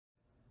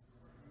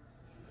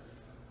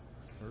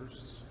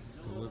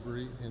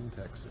factory in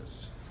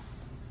Texas.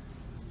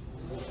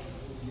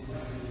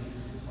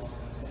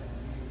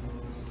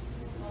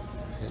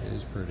 It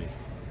is pretty.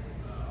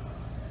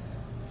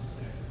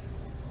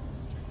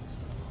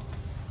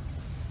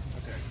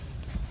 Okay,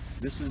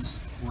 this is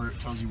where it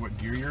tells you what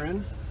gear you're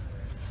in.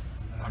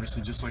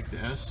 Obviously, just like the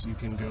S, you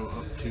can go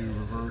up to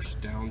reverse,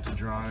 down to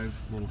drive,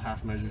 little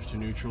half measures to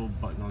neutral,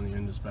 button on the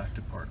end is back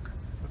to park.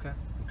 Okay.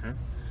 Okay,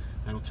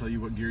 that'll tell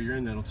you what gear you're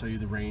in, that'll tell you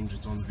the range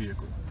that's on the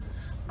vehicle.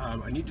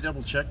 I need to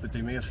double check, but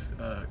they may have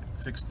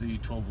fixed the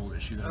 12 volt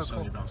issue that I was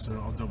telling you about, so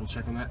I'll double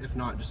check on that. If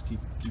not, just keep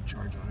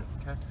charge on it.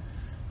 Okay.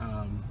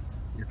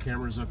 Your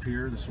camera's up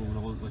here. This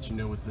will let you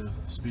know what the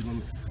speed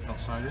limit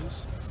outside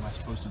is,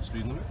 last posted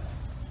speed limit.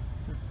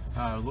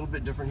 A little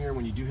bit different here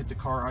when you do hit the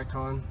car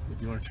icon.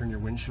 If you want to turn your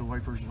windshield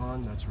wipers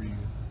on, that's where you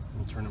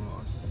will turn them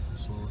on,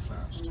 slow or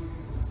fast.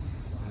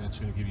 And that's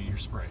going to give you your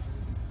spray,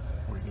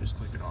 or you can just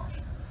click it off.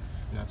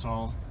 And that's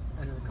all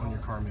on your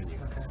car menu.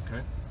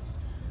 Okay.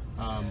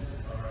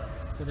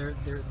 So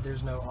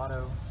there's no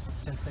auto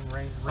sensing,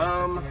 rain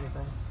sensing,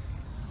 anything?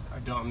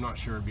 I'm not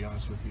sure, to be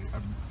honest with you.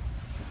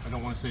 I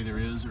don't want to say there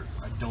is, or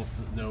I don't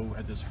know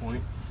at this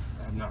point.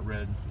 I have not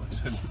read, like I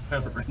said, I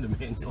haven't read the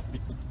manual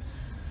yet.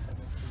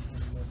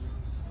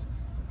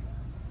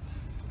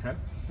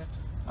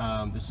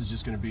 Okay. This is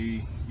just going to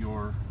be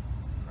your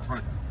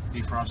front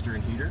defroster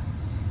and heater,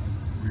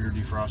 rear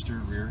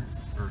defroster, rear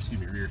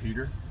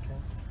heater, okay.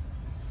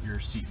 Your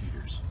seat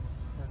heaters.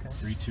 Okay.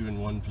 3, 2,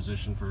 and 1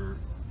 position for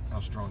how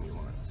strong you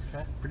want it.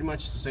 Okay. Pretty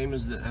much the same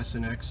as the S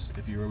and X,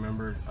 if you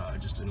remember,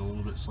 just in a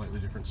little bit slightly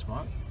different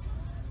spot.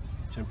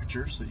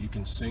 Temperature, so that you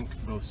can sync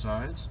both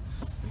sides.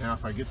 Now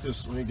if I get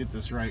this, let me get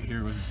this right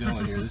here with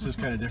Dylan here. This is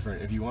kind of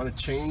different. If you want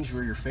to change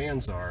where your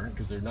fans are,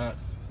 because they're not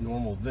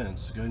normal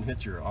vents, go ahead and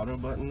hit your auto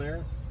button there.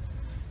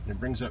 And it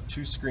brings up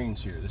 2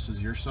 screens here. This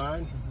is your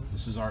side,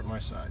 this is my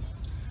side.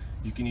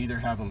 You can either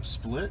have them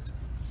split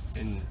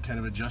and kind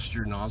of adjust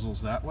your nozzles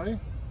that way,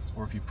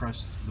 or if you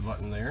press the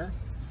button there,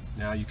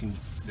 now you can,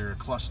 they're a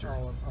cluster,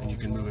 and you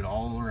can move it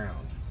all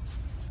around.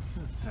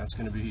 That's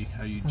going to be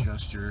how you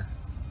adjust your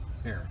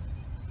air.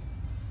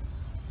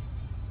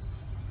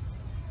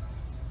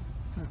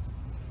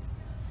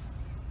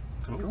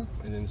 Cool.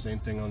 And then same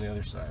thing on the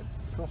other side.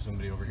 Cool. If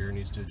somebody over here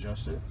needs to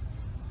adjust it,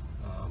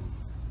 I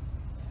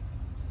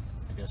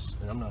guess,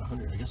 and I'm not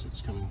 100. I guess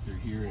it's coming through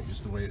here, and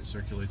just the way it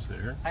circulates the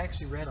air. I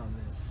actually read on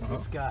this.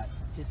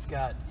 It's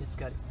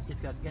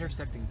got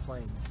intersecting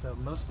planes. So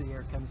most of the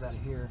air comes out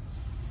of here.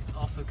 It's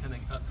also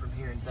coming up from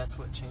here, and that's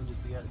what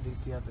changes the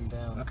up and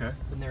down. Okay.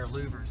 And there are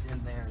louvers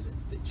in there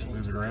that change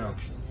move it the around.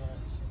 direction.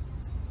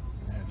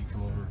 Yeah. Have you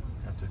come over?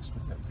 Have to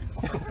explain that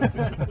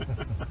to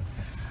people.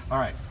 All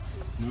right.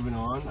 Moving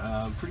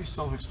on, pretty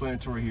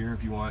self-explanatory here.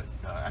 If you want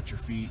at your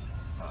feet,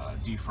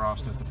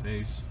 defrost at the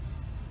face,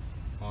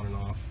 on and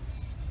off.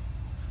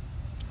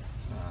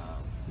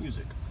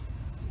 Music.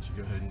 Once you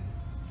go ahead and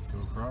go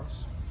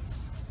across.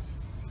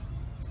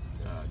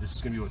 This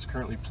is going to be what's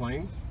currently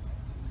playing.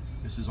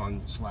 This is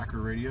on Slacker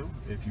radio.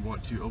 If you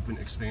want to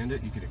expand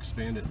it, you can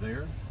expand it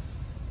there.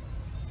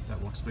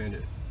 That will expand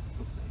it.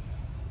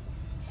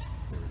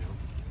 There we go.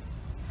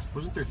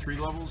 Wasn't there 3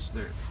 levels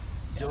there?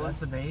 Yeah, that's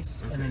the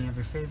base, okay. And then you have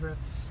your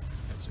favorites.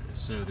 That's it.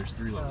 So there's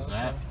 3 levels. Okay.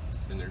 That,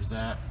 then there's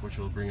that, which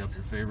will bring up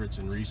your favorites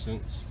and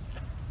recents,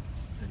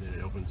 and then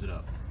it opens it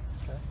up.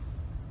 Okay.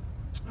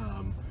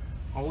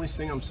 Only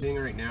thing I'm seeing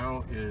right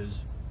now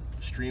is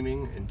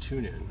streaming and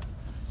tune-in.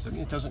 Does that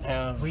mean it doesn't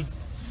have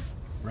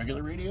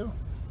regular radio?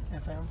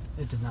 FM?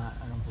 It does not,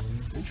 I don't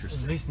believe.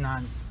 Interesting. At least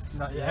not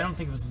yet. I don't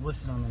think it was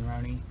listed on the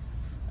Monroney.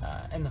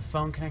 And the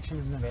phone connection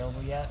isn't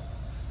available yet.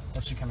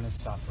 That should come in as a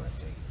software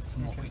update.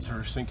 From what we know. So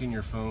we're syncing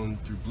your phone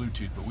through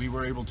Bluetooth, but we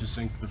were able to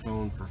sync the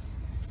phone for phone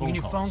calls. You can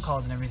do phone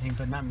calls and everything,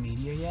 but not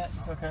media yet.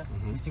 Okay.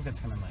 We think that's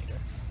coming later.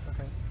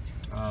 Okay.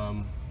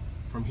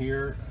 From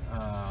here,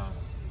 I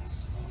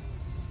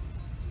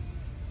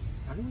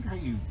wonder how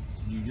you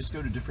just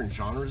go to different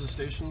genres of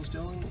stations,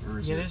 Dylan, or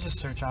is there's a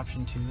search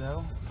option too,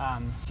 though.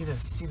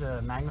 See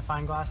the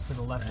magnifying glass to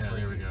the left of it.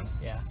 There we go.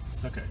 Yeah.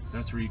 Okay,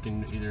 that's where you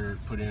can either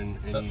put in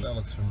any. That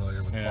looks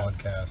familiar with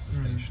podcasts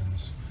and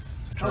stations.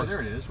 Oh,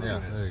 there it is.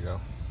 Yeah, there you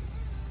go.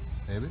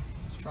 Maybe.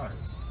 Let's try it.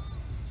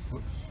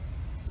 Whoops.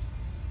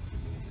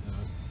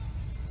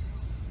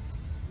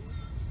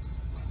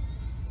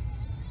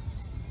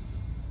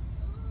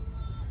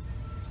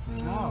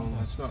 No,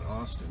 that's not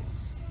Austin.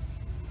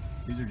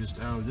 These are just,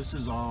 this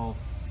is all...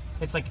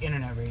 It's like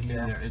internet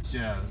radio. It's,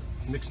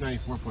 Mix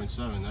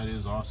 94.7, that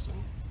is Austin.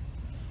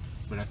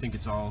 But I think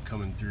it's all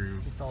coming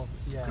through,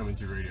 coming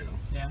through radio.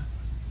 Yeah.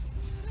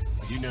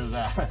 You know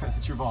that.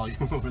 It's your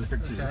volume over there,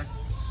 too. Okay.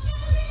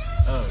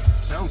 Oh,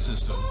 sound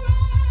system.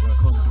 You want to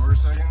close the door a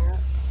second here?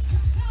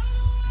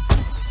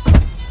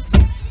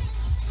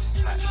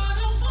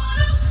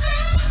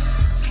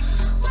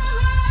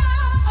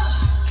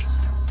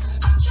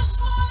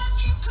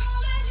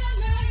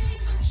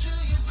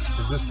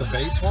 Is this the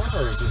base one,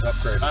 or is this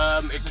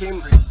upgraded? It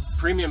came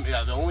premium.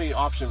 Yeah, the only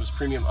option was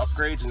premium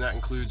upgrades, and that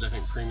includes, I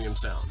think, premium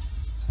sound.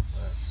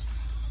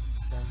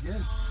 Nice. Sounds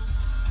good.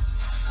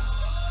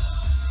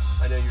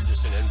 I know you're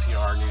just an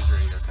NPR news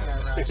radio kind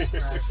of.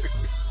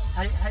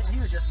 Right. How do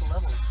you adjust the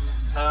levels?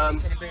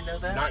 Anybody know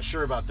that? Not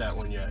sure about that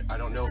one yet. I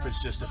don't know if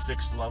it's just a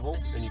fixed level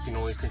and you can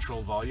only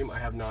control volume. I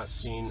have not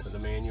seen the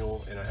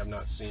manual, and I have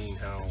not seen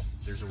how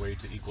there's a way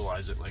to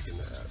equalize it like in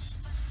the S.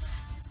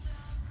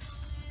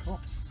 Cool.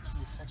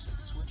 You actually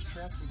switch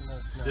tracks even though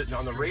it's not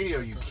On the radio,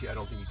 you can, I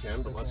don't think you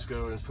can, but let's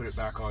go and put it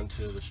back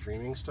onto the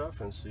streaming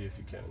stuff and see if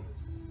you can.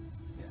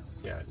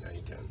 Yeah, now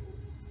you can.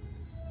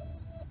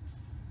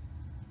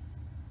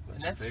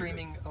 And that's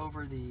streaming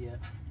over the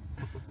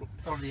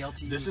over the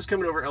LTE. This is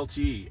coming over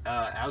LTE.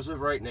 As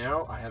of right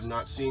now, I have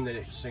not seen that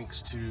it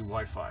syncs to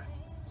Wi-Fi.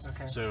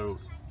 Okay. So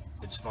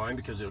it's fine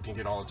because it can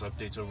get all its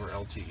updates over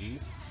LTE,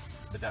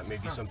 but that may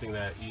be something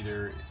that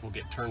either will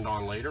get turned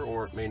on later,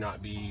 or it may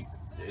not be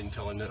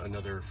until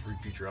another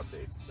future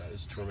update.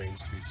 That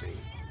remains to be seen.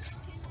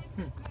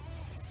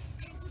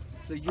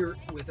 So you're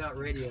without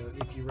radio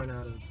if you run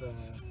out of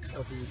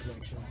LTE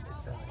connection. It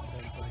sounds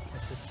like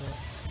at this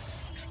point.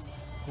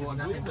 Well,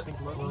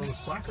 the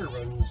Slacker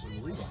runs, I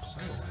believe, off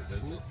satellite,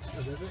 doesn't it?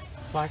 Oh, does it?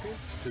 Slacker?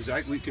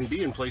 Because we can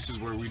be in places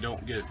where we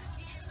don't get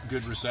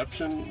good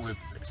reception, with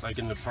like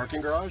in the parking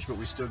garage, but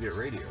we still get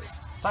radio.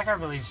 Slacker, I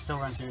believe, still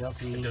runs through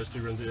LTE. It does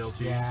still run through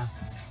LTE. Yeah.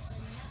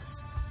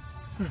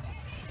 A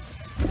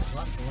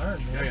lot to learn,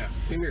 man. Yeah.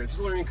 Same here. It's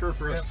a learning curve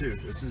for us too.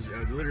 This is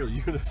literally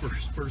you're the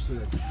first person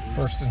that's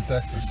First in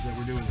Texas. that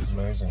we're doing This this. is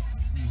amazing.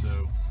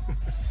 So.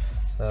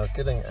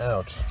 Getting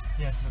out.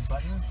 Yeah, so the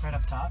button right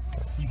up top,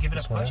 you give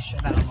it a push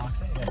and that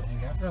unlocks it. Yeah, there you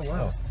go. Oh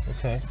wow.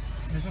 Okay.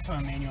 There's also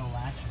a manual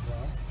latch as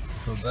well.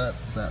 So that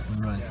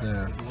one right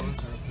there. The doors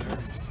are up there.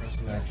 Just press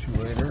it.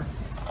 Actuator.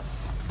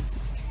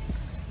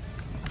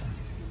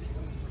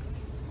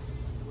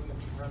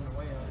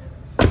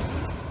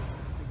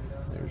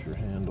 There's your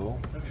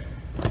handle.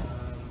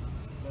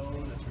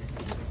 Phone. That's where you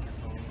can sync your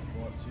phone if you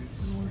want to.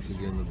 And once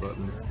again, the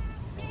button.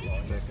 Get you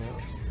back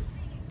out.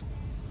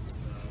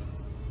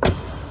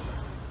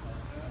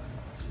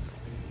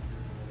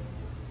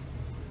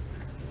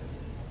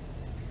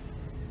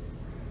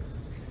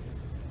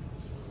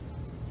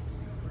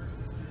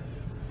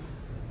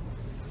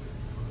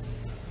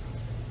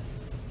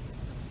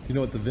 Do you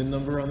know what the VIN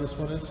number on this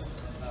one is?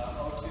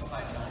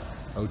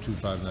 0259.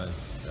 0259.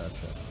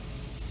 Gotcha.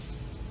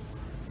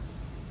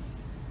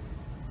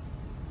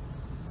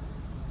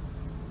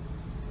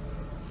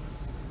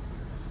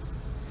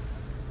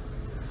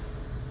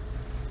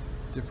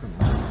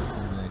 Different lights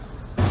than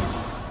the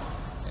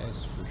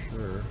S for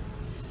sure.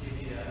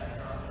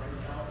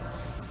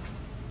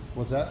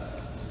 What's that?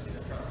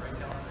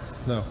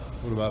 No.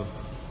 What about them?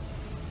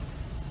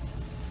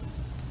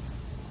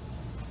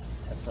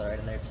 Tesla right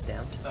in there, it's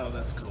stamped. Oh,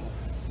 that's cool.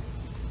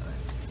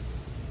 Nice.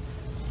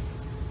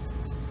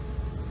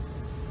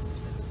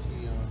 T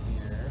on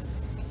here.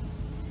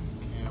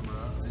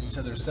 Camera. And you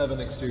said there's 7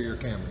 exterior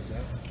cameras,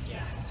 yeah?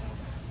 Yeah. So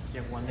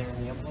you have one there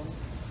in the emblem,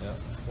 Yeah.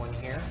 one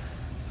here,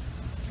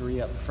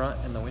 3 up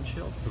front in the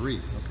windshield,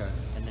 3. Okay.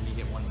 and then you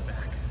get one in the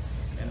back.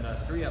 And the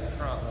 3 up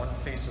front, one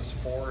faces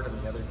forward,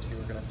 and the other 2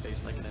 are going to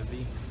face like an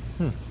V.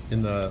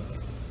 In the,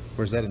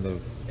 where's that in the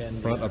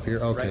front up here?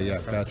 Okay, right in yeah,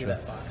 front. See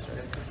gotcha. that box right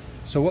up there?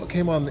 So what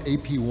came on the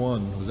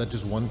AP1? Was that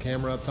just one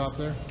camera up top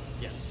there?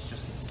 Yes,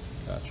 just.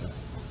 Gotcha.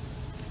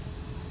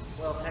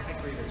 Well,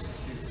 technically there's 2.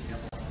 You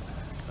have one in the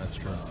back. That's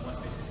true. One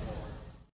facing forward.